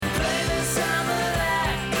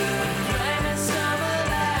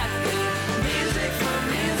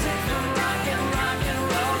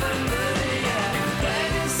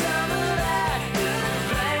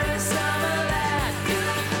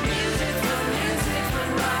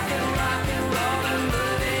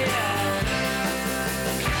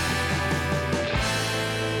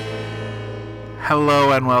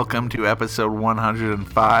Hello and welcome to episode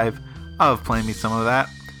 105 of Play Me Some of That,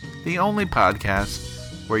 the only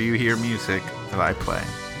podcast where you hear music that I play.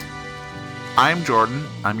 I'm Jordan,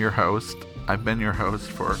 I'm your host. I've been your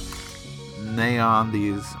host for on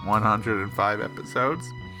these 105 episodes,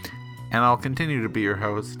 and I'll continue to be your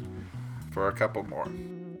host for a couple more.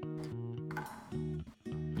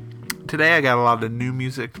 Today I got a lot of new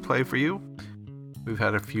music to play for you. We've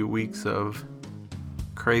had a few weeks of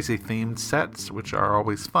crazy themed sets, which are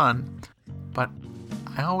always fun, but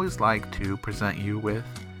I always like to present you with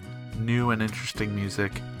new and interesting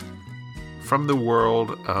music from the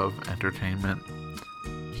world of entertainment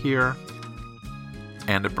here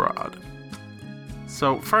and abroad.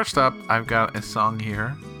 So first up, I've got a song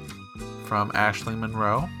here from Ashley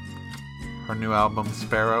Monroe. Her new album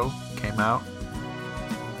Sparrow came out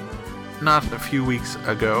not a few weeks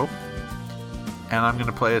ago, and I'm going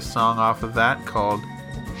to play a song off of that called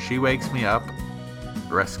She Wakes Me Up,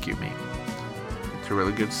 Rescue Me. It's a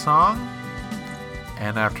really good song,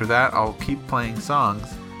 and after that I'll keep playing songs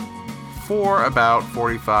for about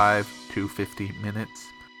 45 to 50 minutes,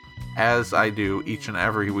 as I do each and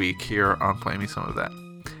every week here on Play Me Some of That.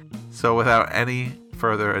 So without any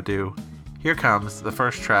further ado, here comes the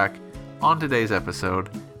first track on today's episode,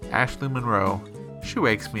 Ashley Monroe, She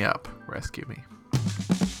Wakes Me Up, Rescue Me.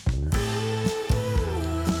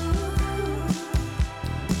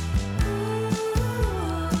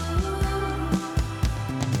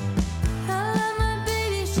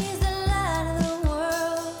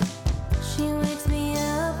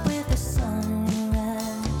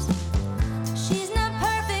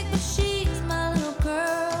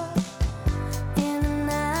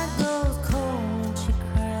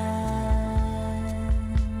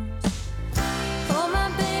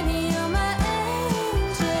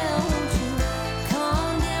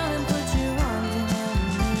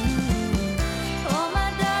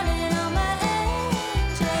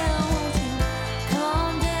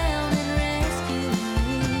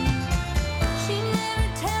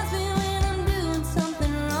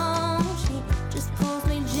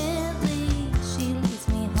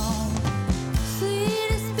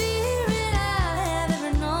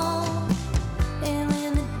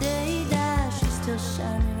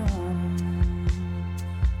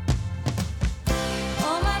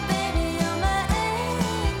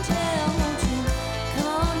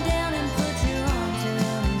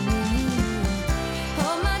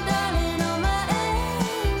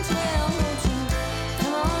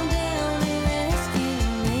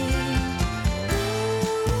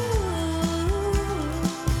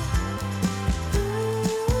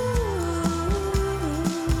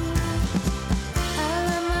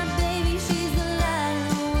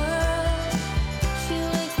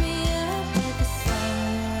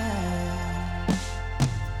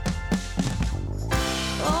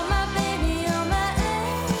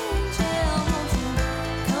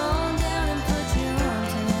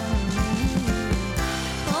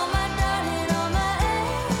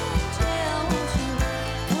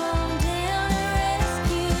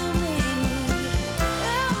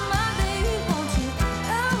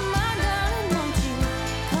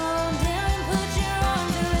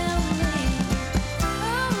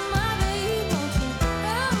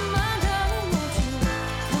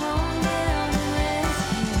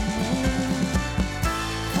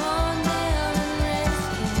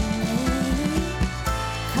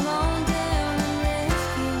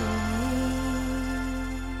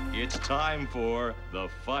 Time for the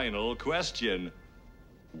final question.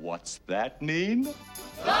 What's that mean?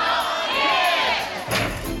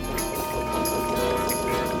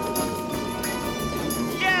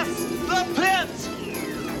 Yes, the pit!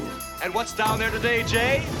 And what's down there today,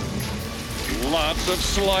 Jay? Lots of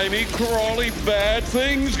slimy, crawly, bad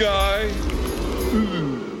things, guy.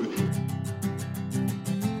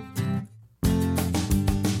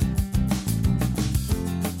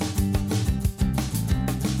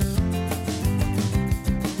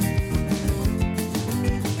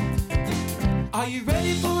 Are you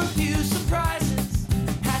ready for a few surprises?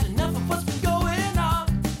 Had enough of what's been going on?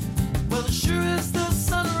 Well, as sure as the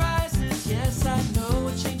sun rises, yes, I know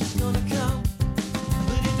a change is gonna come.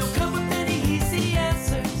 But it don't come with any easy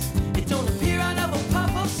answers. It don't appear out of a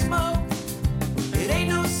puff of smoke. It ain't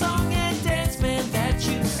no song and dance man that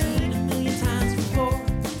you've seen a million times before.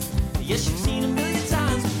 Yes, you've seen a million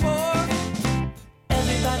times before.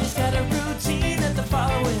 Everybody's got a routine that they're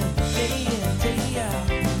following day in, day out.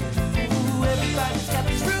 Everybody's got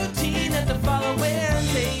this routine that they're following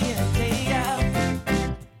day in, day out.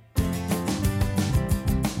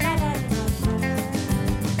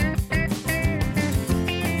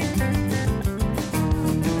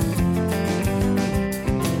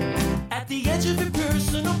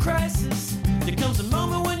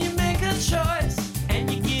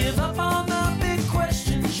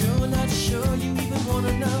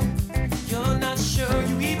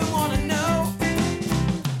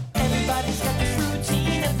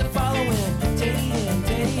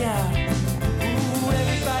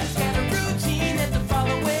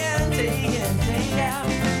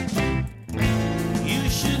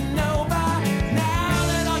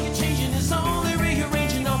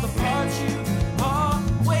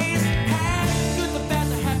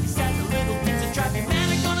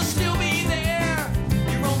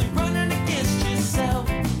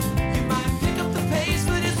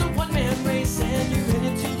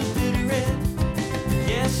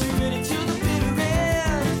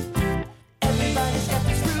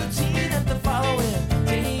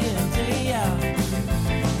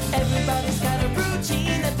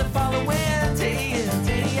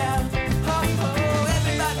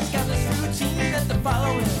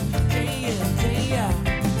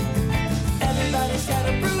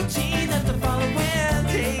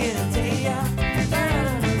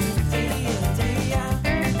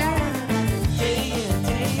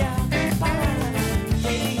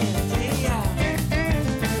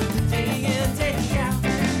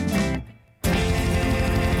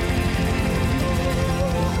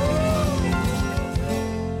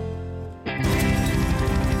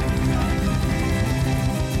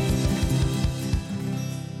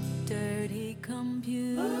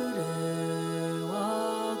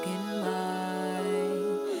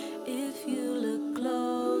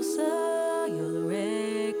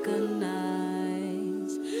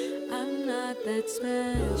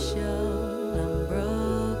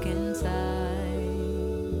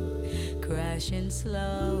 crashing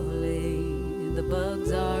slowly. The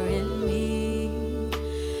bugs are in me.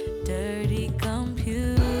 Dirty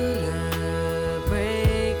computer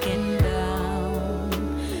breaking down,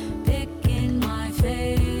 picking my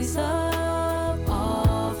face up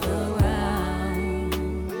off the ground.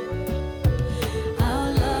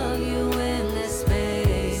 I'll love you in this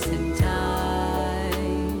space and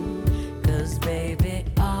time, 'cause baby,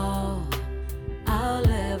 all I'll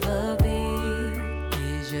ever be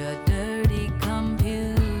is your dirty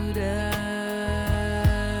computer.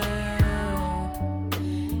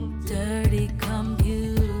 Dirty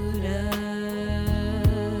computer.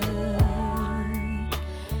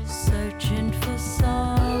 Searching for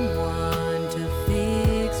someone to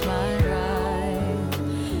fix my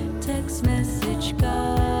drive. Text message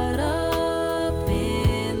got up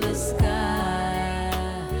in the sky.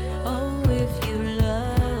 Oh, if you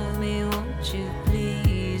love me, won't you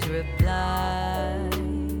please reply?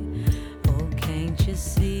 Oh, can't you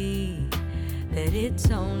see that it's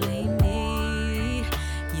only me,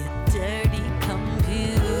 you dirty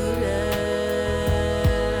computer?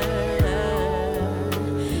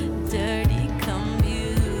 Dirty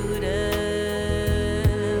computer.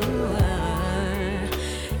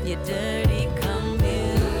 You dirty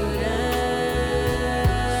computer.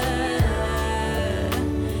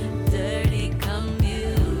 Dirty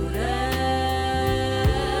computer.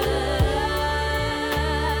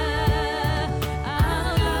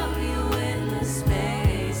 I'll love you in the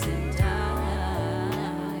space and time.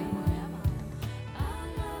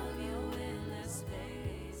 I'll love you in the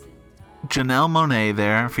space and time. Janelle Monáe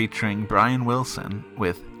there, featuring Brian Wilson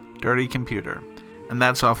with Dirty Computer. And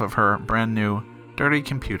that's off of her brand new Dirty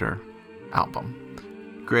Computer album.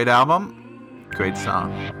 Great album, great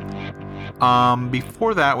song.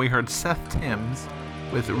 Before that, we heard Seth Timbs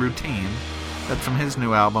with Routine. That's from his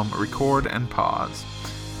new album, Record and Pause.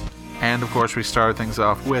 And of course, we started things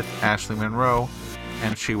off with Ashley Monroe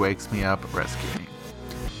and She Wakes Me Up, Rescue Me.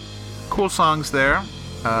 Cool songs there.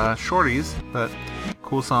 Shorties, but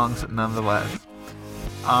cool songs nonetheless.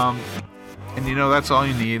 And you know, that's all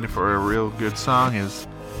you need for a real good song is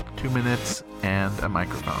 2 minutes and a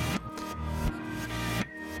microphone.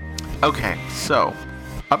 Okay, so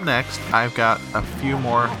up next, I've got a few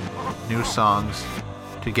more new songs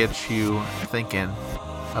to get you thinking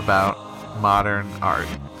about modern art.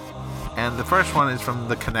 And the first one is from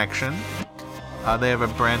The Connection. They have a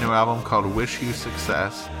brand new album called Wish You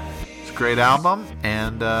Success. It's a great album,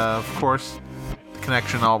 and of course, The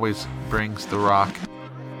Connection always brings the rock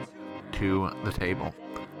to the table.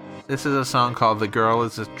 This is a song called The Girl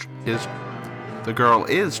is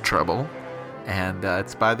Trouble, and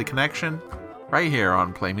it's by The Connection right here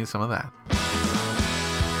on Play Me Some of That.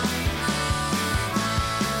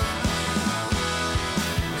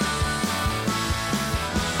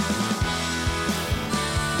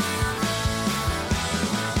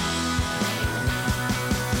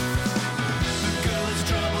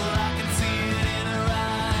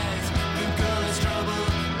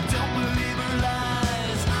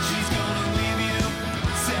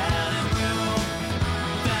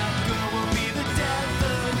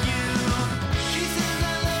 She says I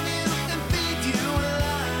love you and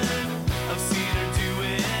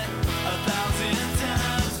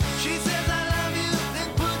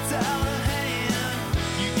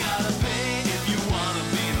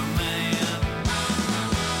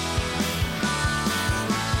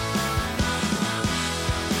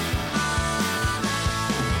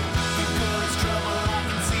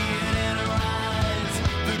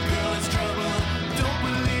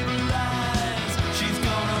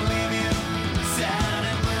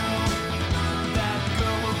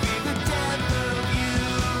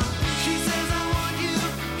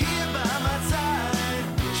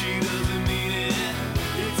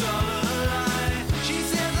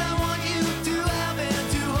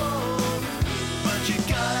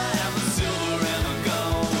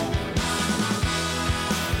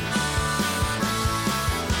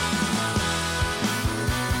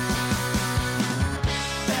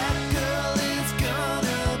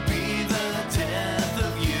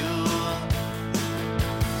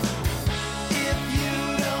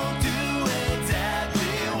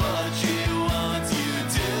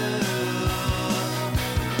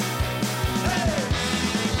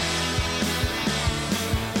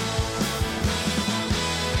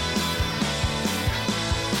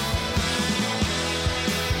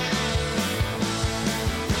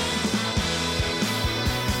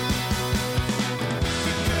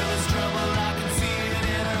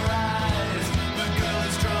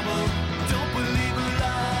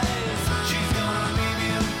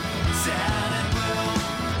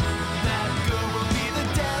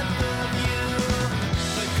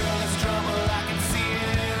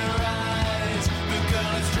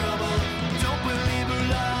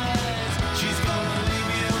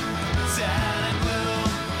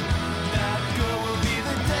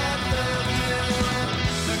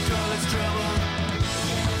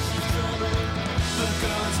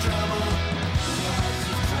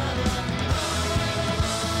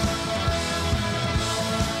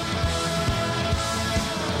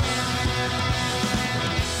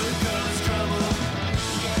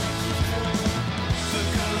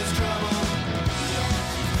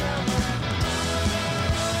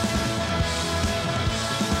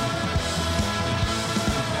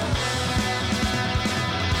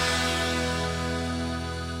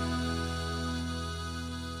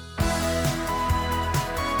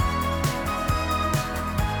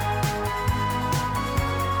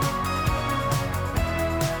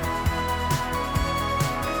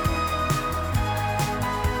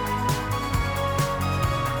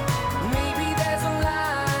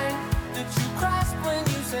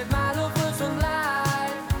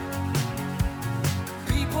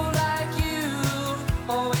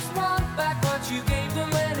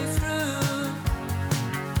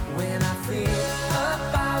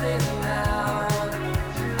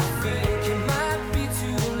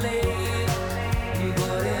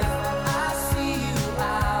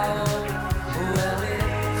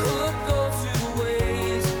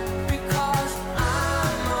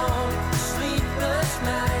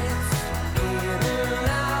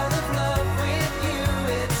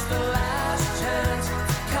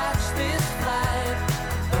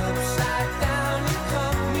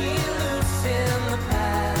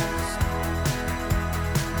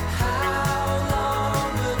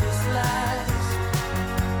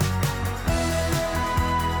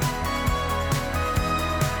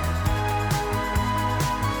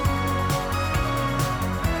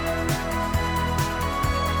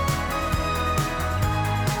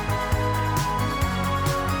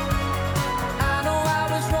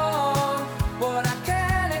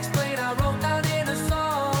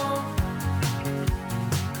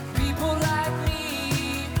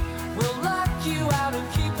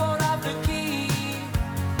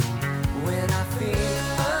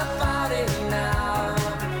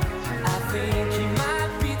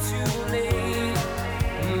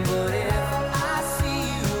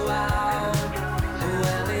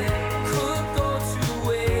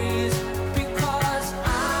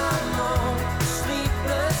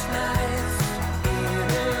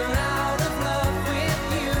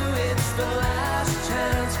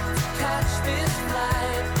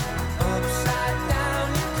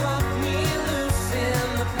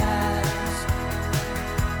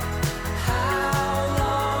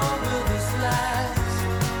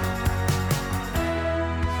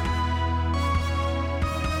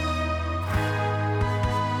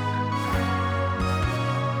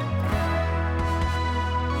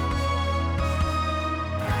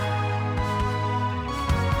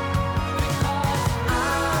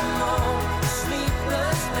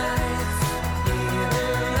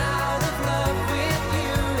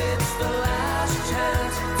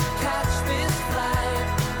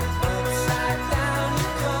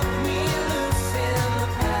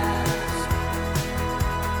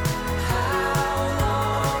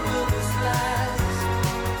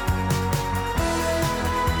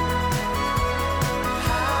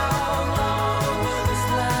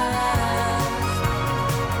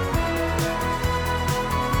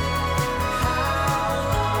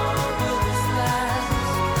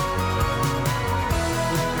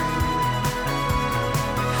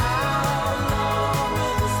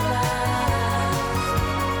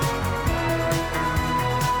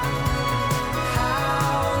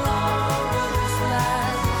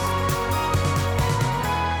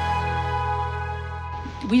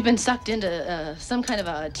we've been sucked into some kind of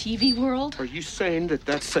a TV world. Are you saying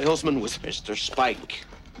that salesman was... Mr. Spike,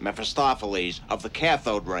 Mephistopheles of the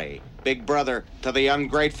cathode ray. Big brother to the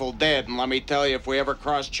ungrateful dead. And let me tell you, if we ever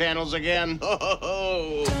cross channels again, ho ho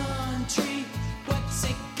ho! Country, what's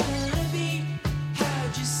it gonna be?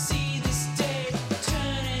 How'd you see this day?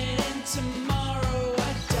 Turn it in tomorrow,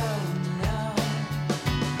 I don't know.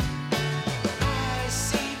 I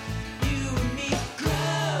see you and me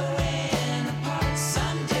growing apart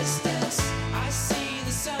some distance. I see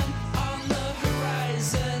the sun on the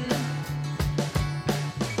horizon.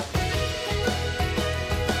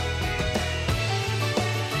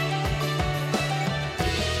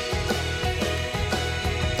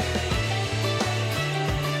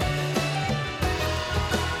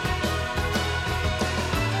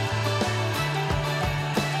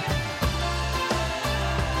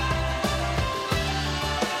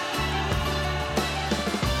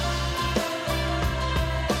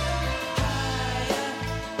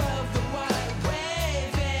 Above the wire,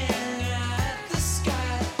 waving at the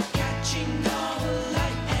sky, catching all the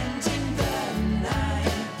light and in the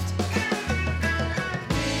night.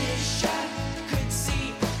 Wish I could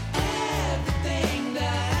see everything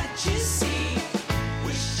that you see.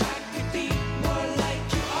 Wish I could be more like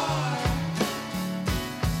you are.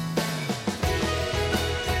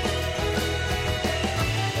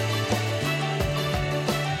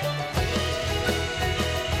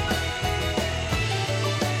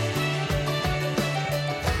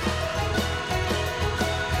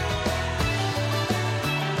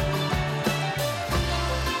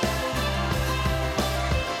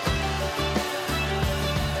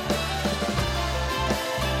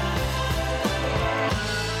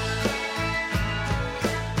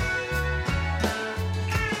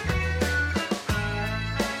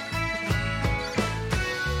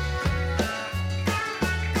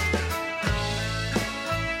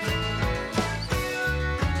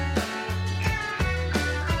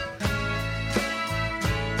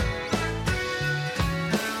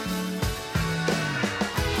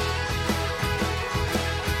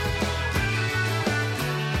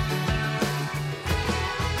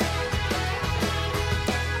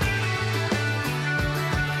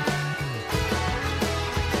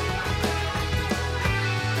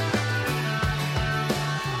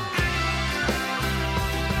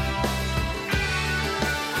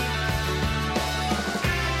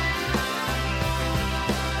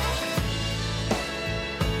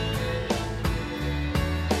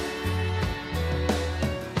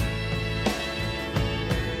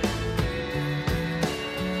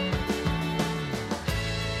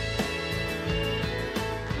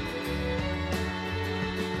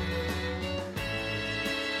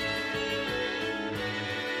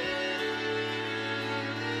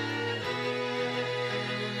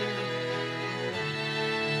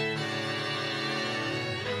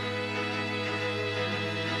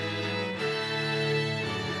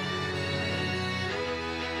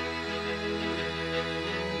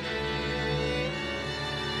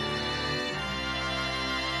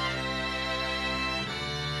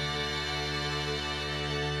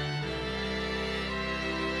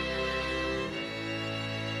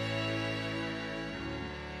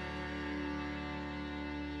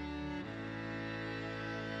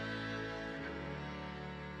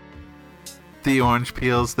 The Orange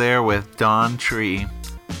Peels there with Dawn Tree.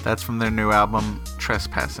 That's from their new album,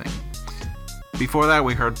 Trespassing. Before that,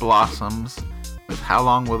 we heard Blossoms with How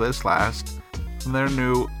Long Will This Last from their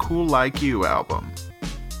new Cool Like You album.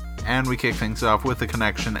 And we kick things off with The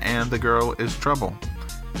Connection and The Girl Is Trouble.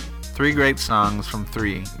 3 great songs from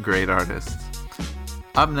 3 great artists.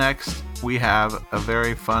 Up next, we have a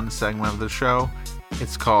very fun segment of the show.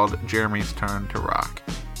 It's called Jeremy's Turn to Rock.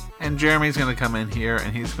 And Jeremy's going to come in here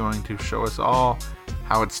and he's going to show us all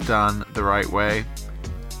how it's done the right way.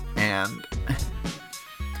 And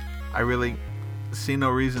I really see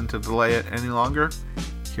no reason to delay it any longer.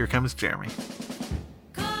 Here comes Jeremy.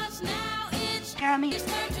 Jeremy.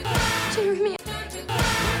 Jeremy.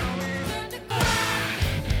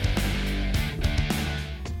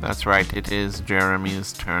 That's right, it is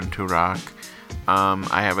Jeremy's turn to rock.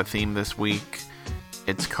 I have a theme this week.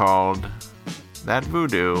 It's called That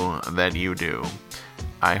Voodoo That You Do.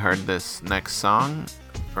 I heard this next song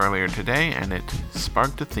earlier today and it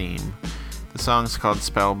sparked a theme. The song's called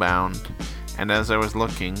Spellbound, and as I was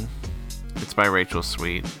looking, it's by Rachel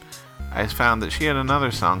Sweet, I found that she had another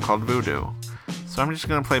song called Voodoo. So I'm just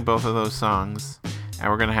going to play both of those songs, and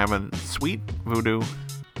we're going to have a Sweet Voodoo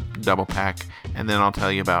double pack, and then I'll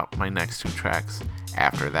tell you about my next 2 tracks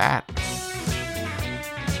after that.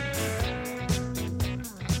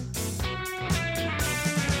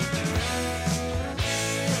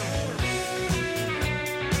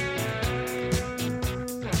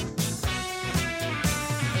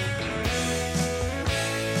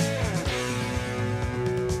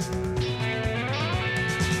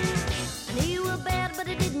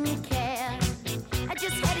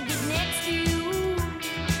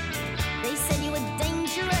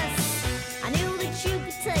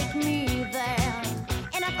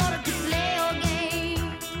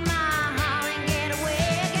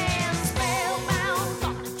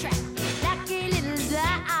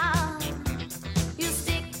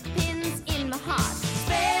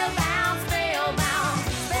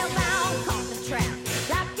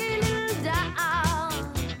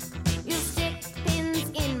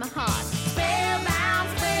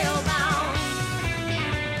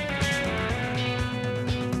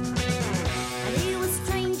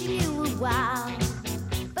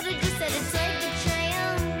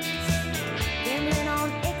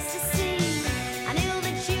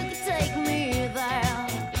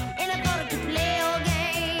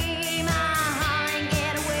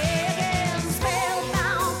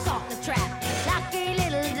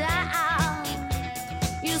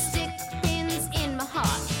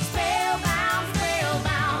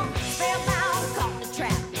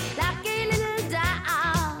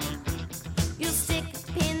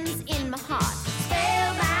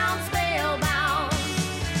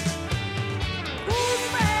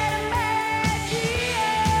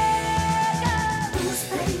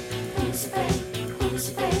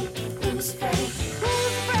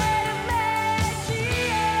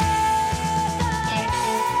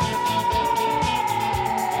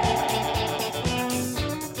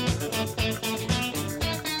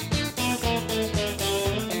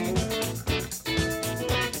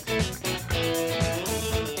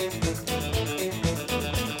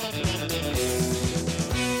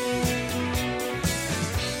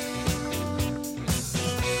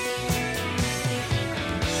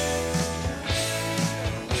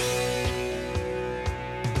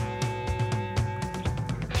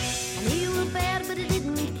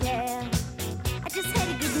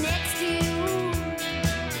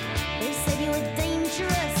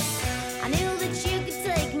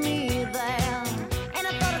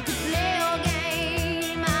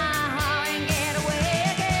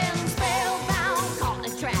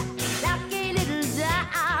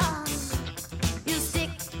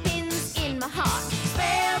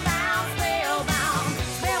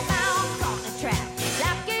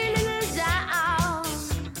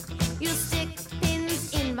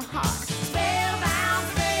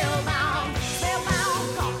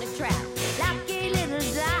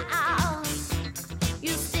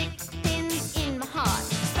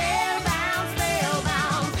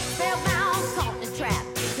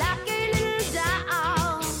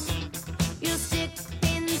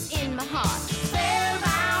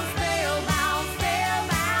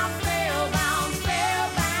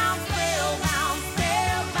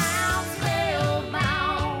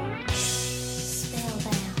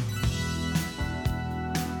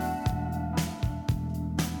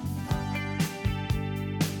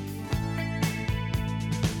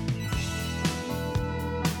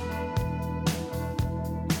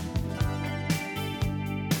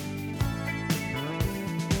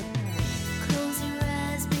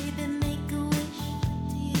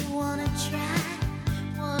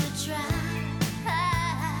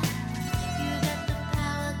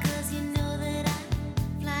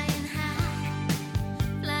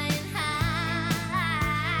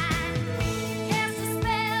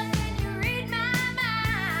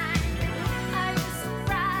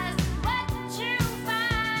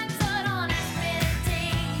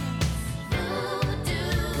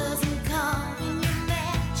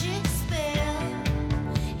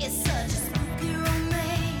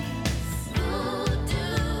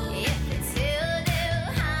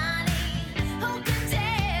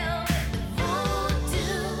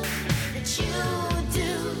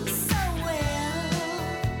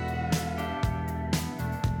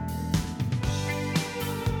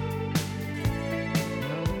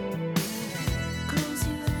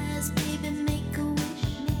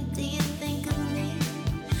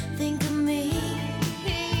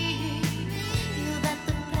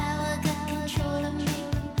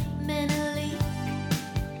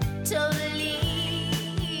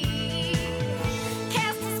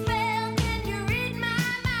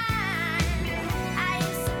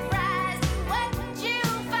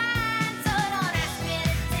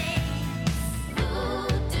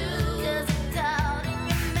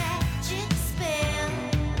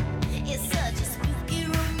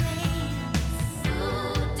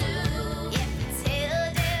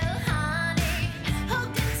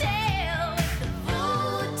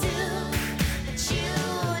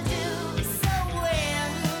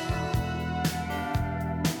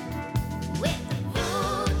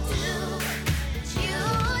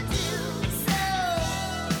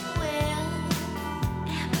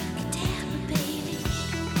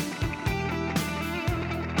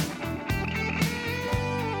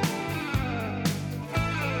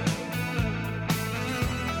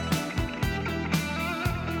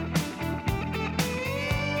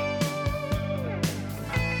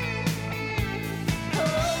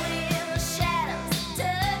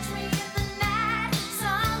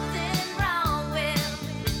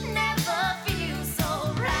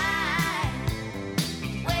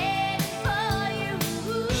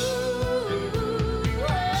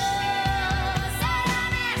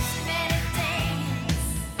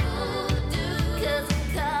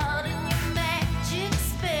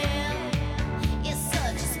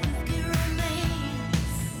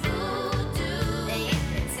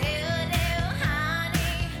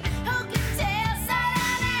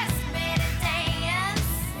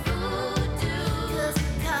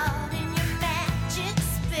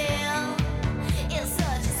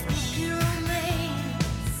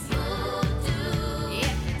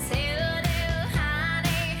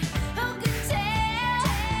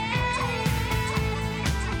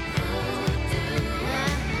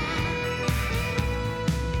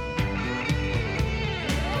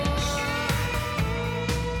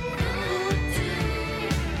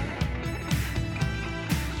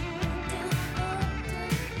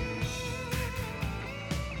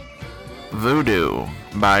 Voodoo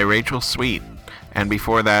by Rachel Sweet. And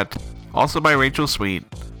before that, also by Rachel Sweet,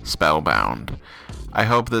 Spellbound. I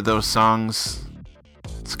hope that those songs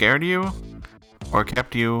scared you or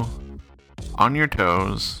kept you on your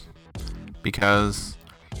toes, because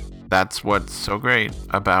that's what's so great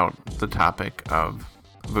about the topic of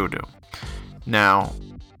voodoo. Now,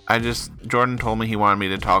 Jordan told me he wanted me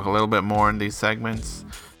to talk a little bit more in these segments,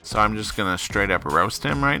 so I'm just gonna straight up roast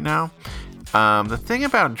him right now. The thing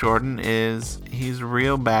about Jordan is he's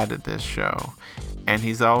real bad at this show, and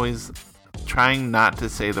he's always trying not to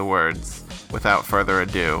say the words without further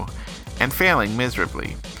ado, and failing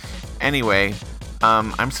miserably. Anyway,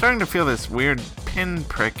 I'm starting to feel this weird pin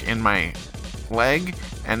prick in my leg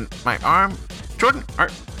and my arm. Jordan,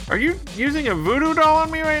 are you using a voodoo doll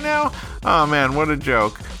on me right now? Oh man, what a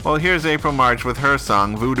joke. Well, here's April March with her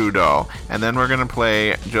song Voodoo Doll, and then we're going to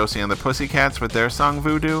play Josie and the Pussycats with their song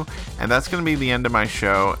Voodoo, and that's going to be the end of my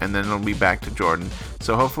show, and then it'll be back to Jordan.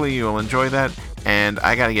 So hopefully you'll enjoy that, and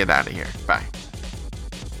I got to get out of here. Bye.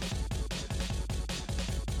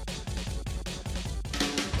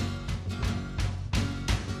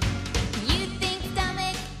 You think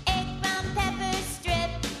stomach ache from pepper strip.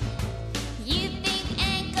 You think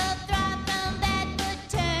ankle throb from bad foot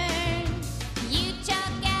turn. You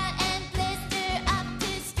chalk out and blister up to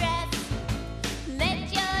stress. Let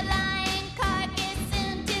your lying carcass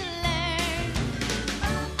soon to learn.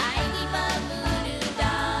 I keep a voodoo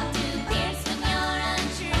doll to pierce when you're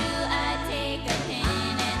untrue. I take a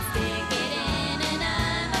pin and stick it in and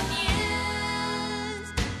I'm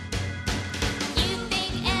amused. You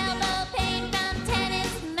think elbow pain from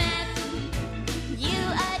tennis mat. You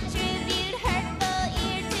attribute hurtful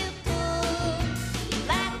ear to pool.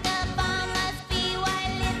 Lack of balm must be why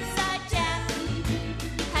lips are chapped.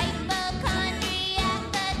 Hypochondriac,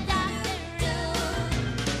 the doctor ruled.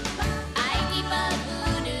 I keep a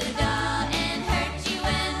voodoo doll and hurt you,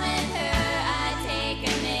 and with her I take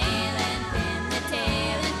a nail and pin the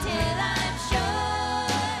tail until I'm sure.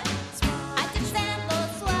 I took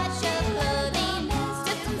samples, swatch of clothing,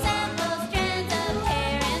 took some samples, strands of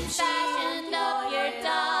hair, and fashioned up your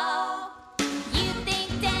doll. You think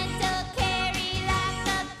dental carie lack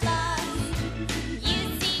of flaws. You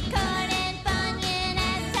see cord and bunion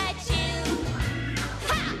as tight shoe.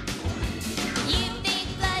 Ha! You think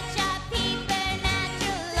bloodshot peeper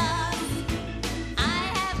natural loss. I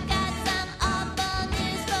have got some awful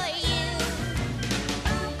news for you.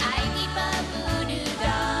 I keep a voodoo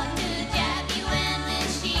doll to jab you, and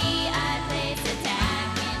with she I place attack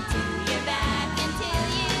into your back until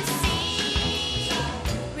you see.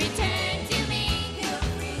 Return to me, he'll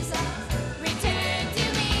freeze off. Return to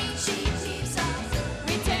me, she keeps off.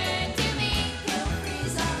 Return to me, he'll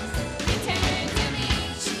freeze off. Return to me,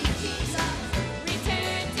 she keeps off.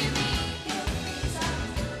 Return to me, he'll freeze off.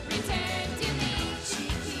 Return to me, she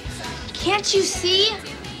keeps off. Can't you see?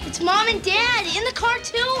 It's Mom and Dad in the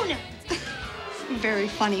cartoon. Very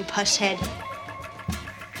funny, pushhead.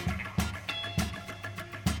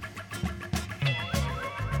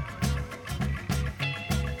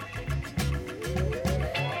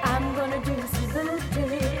 I'm gonna do some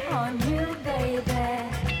voodoo on you, baby.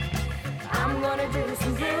 I'm gonna do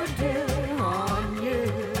some voodoo on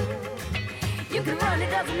you. You can run, it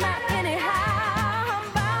doesn't matter anyhow.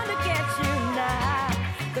 I'm bound to get you now.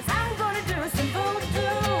 'Cause I'm gonna do some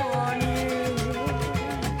voodoo on you.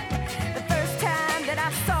 The first time that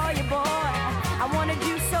I saw you, boy,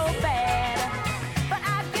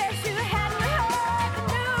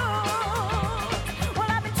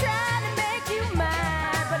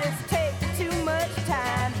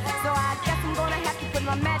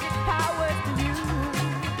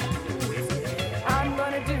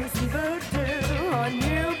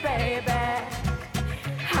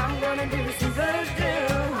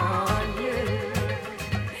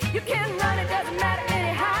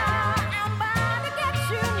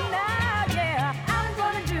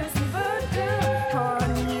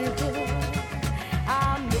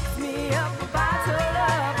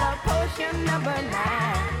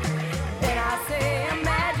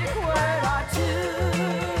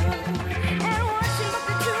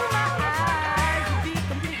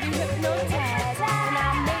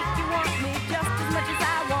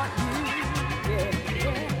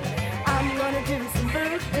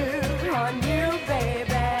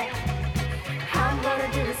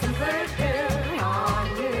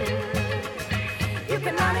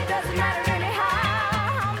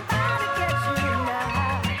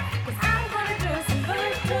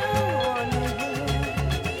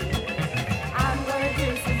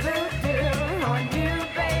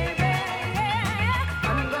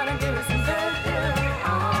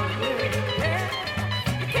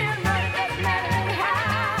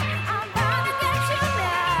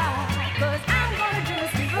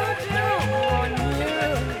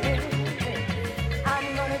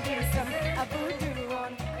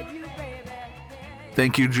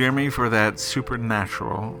 Thank you, Jeremy, for that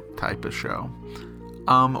supernatural type of show.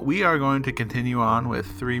 We are going to continue on with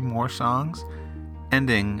 3 more songs,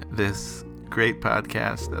 ending this great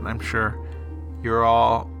podcast that I'm sure you're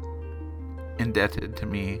all indebted to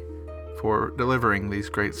me for delivering these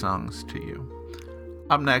great songs to you.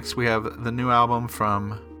 Up next, we have the new album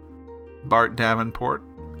from Bart Davenport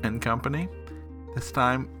and Company. This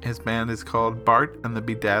time, his band is called Bart and the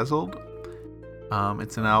Bedazzled.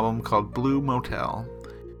 It's an album called Blue Motel.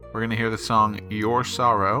 We're going to hear the song Your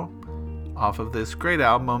Sorrow off of this great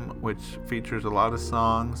album, which features a lot of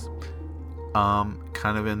songs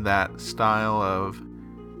kind of in that style of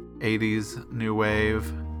 80s new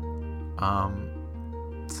wave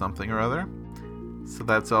something or other. So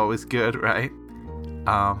that's always good, right?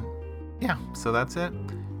 Yeah, so that's it.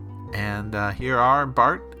 And here are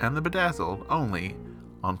Bart and the Bedazzled, only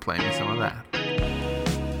on Play Me Some of That.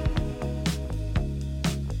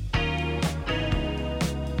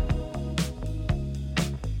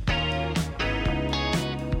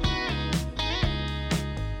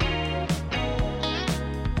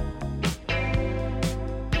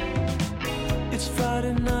 It's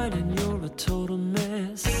Friday night and you're a total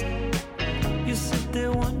mess. You sit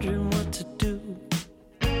there wondering what to do.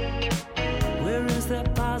 Where is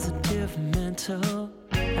that positive mental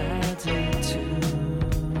attitude?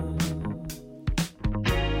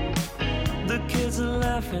 The kids are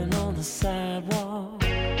laughing on the sidewalk.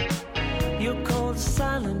 You're cold,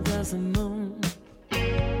 silent as the moon.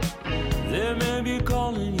 They may be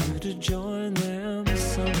calling you to join them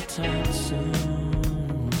sometime soon.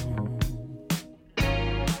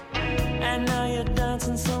 And now you're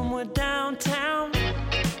dancing somewhere downtown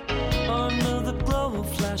under the glow of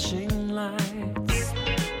flashing lights.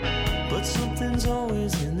 But something's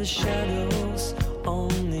always in the shadows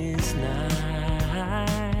on these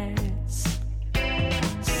nights.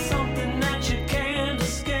 Something that you can't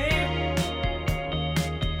escape.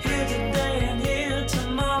 Here today and here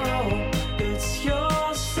tomorrow. It's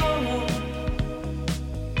your sorrow.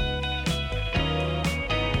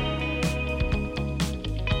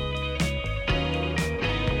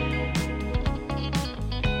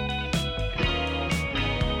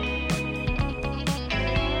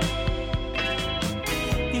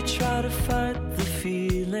 You try to fight the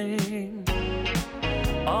feeling,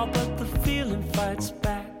 oh, but the feeling fights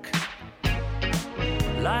back.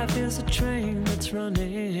 Life is a train that's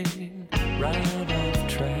running right off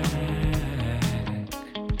track.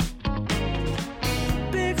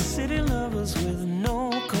 Big city lovers with no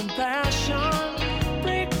compassion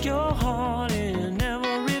break your heart in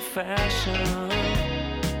every fashion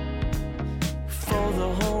for the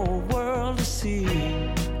whole world to see.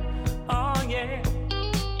 Oh yeah.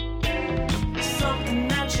 Something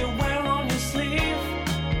that you wear on your sleeve.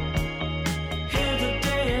 Here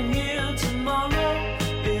today and here tomorrow.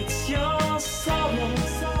 It's your sorrow.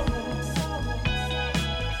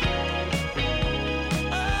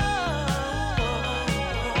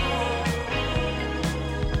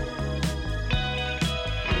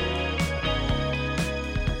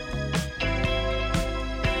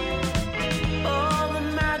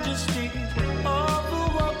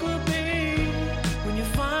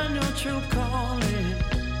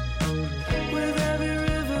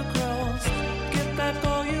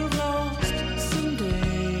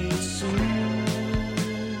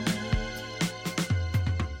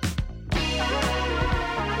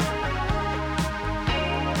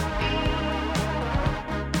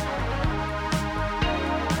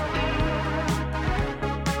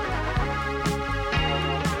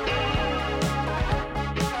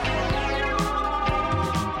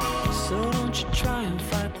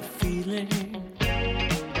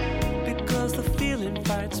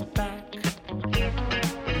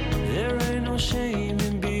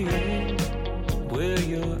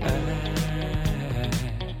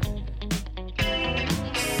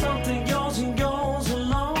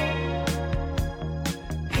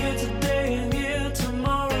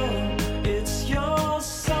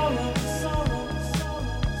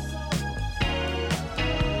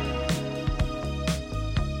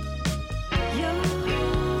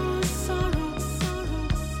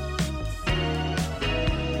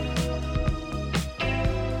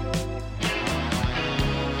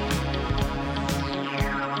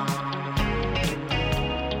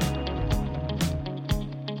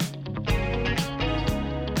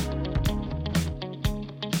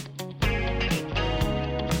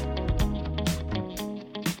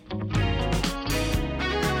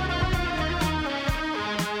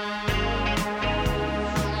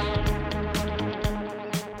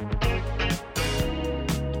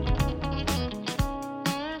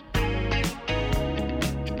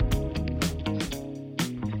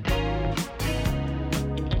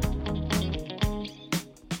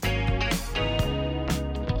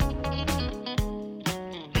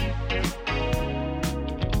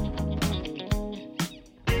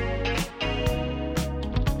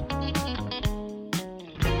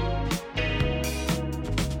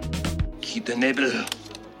 the Nebel.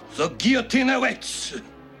 The guillotine awaits.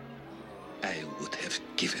 I would have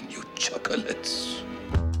given you chocolates.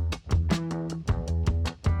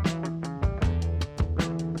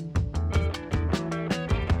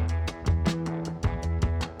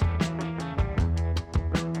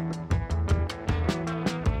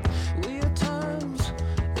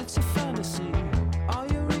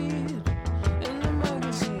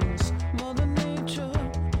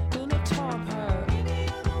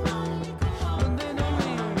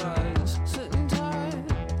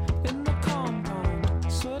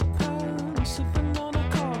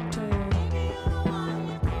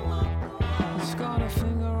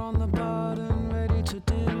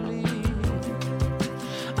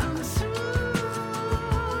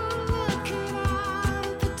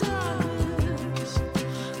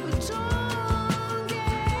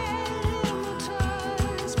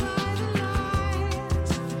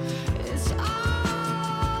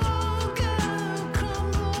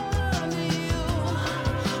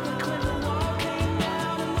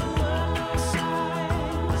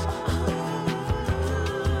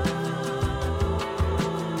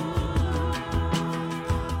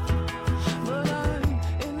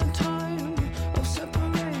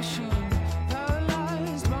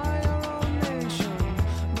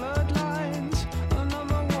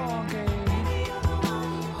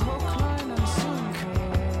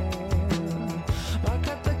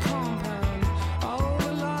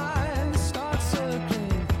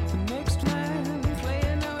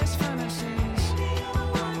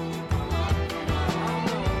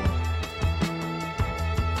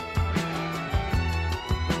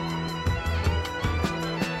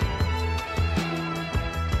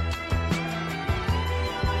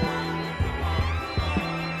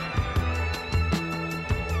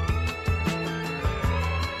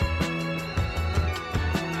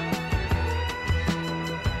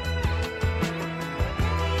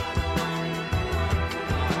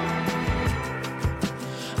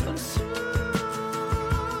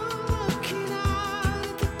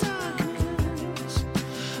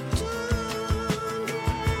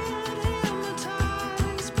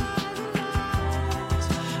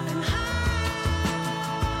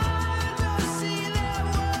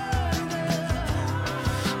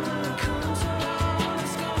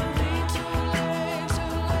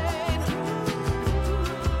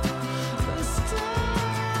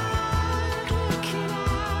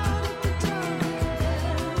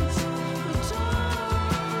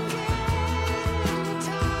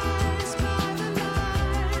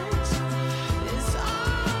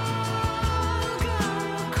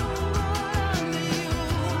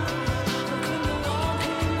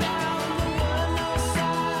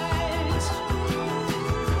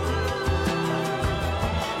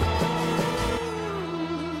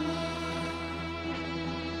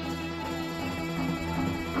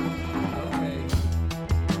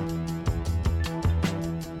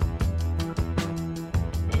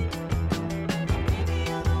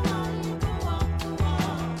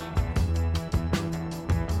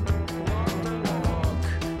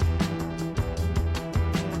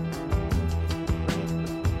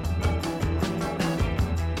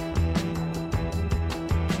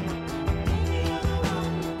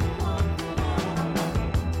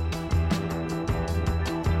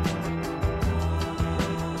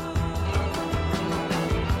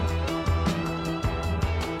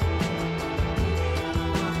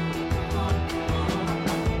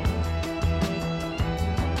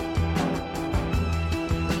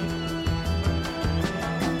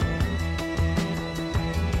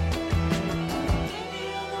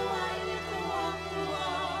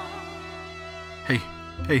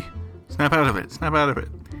 Hey, snap out of it, snap out of it.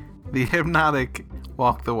 The hypnotic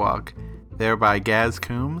Walk the Walk, there by Gaz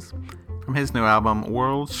Coombes, from his new album,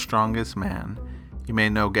 World's Strongest Man. You may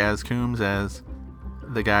know Gaz Coombes as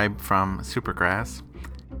the guy from Supergrass,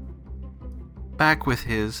 back with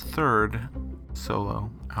his third solo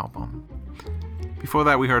album. Before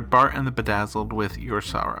that, we heard Bart and the Bedazzled with Your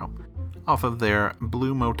Sorrow, off of their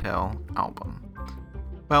Blue Motel album.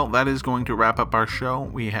 Well, that is going to wrap up our show.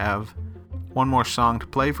 We have one more song to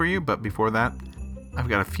play for you, but before that, I've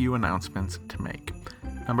got a few announcements to make.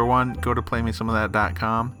 Number one, go to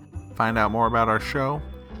playmesomeofthat.com, find out more about our show,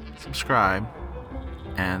 subscribe,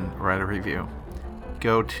 and write a review.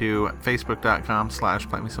 Go to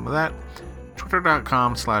facebook.com/playmesomeofthat,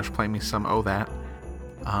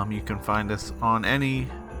 twitter.com/playmesomeofthat. You can find us on anything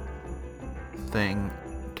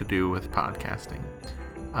to do with podcasting.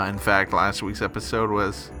 In fact, last week's episode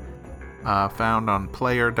was found on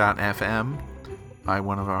player.fm by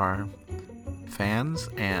one of our fans,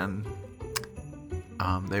 and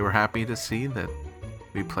they were happy to see that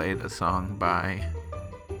we played a song by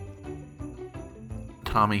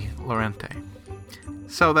Tommy Lorente.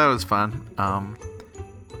 So that was fun.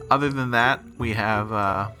 Other than that, we have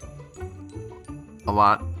a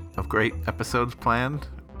lot of great episodes planned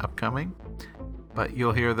upcoming, but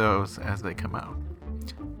you'll hear those as they come out.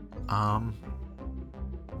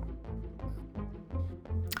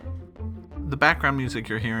 The background music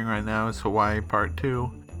you're hearing right now is Hawaii Part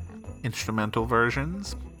 2 instrumental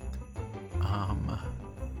versions.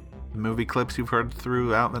 The movie clips you've heard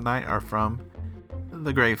throughout the night are from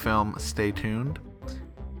the great film Stay Tuned.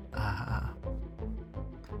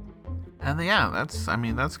 And yeah, that's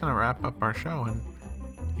gonna wrap up our show, and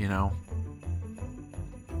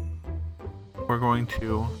we're going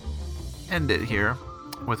to end it here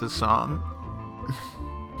with a song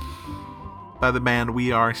by the band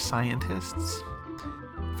We Are Scientists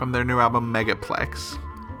from their new album Megaplex.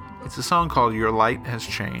 It's a song called Your Light Has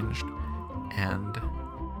Changed, and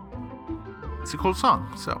it's a cool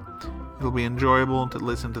song, so it'll be enjoyable to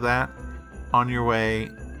listen to that on your way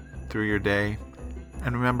through your day.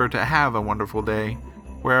 And remember to have a wonderful day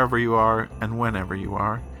wherever you are and whenever you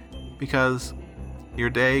are, because your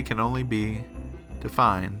day can only be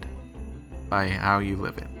defined by how you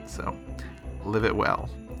live it. So live it well.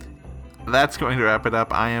 That's going to wrap it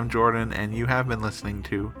up. I am Jordan, and you have been listening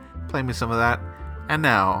to Play Me Some of That. And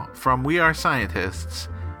now, from We Are Scientists,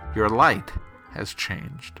 Your Light Has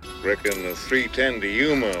Changed. Reckon the 310 to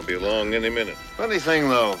Yuma will be along any minute. Funny thing,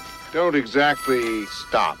 though, don't exactly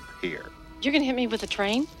stop here. You're gonna hit me with a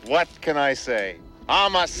train? What can I say?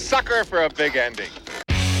 I'm a sucker for a big ending.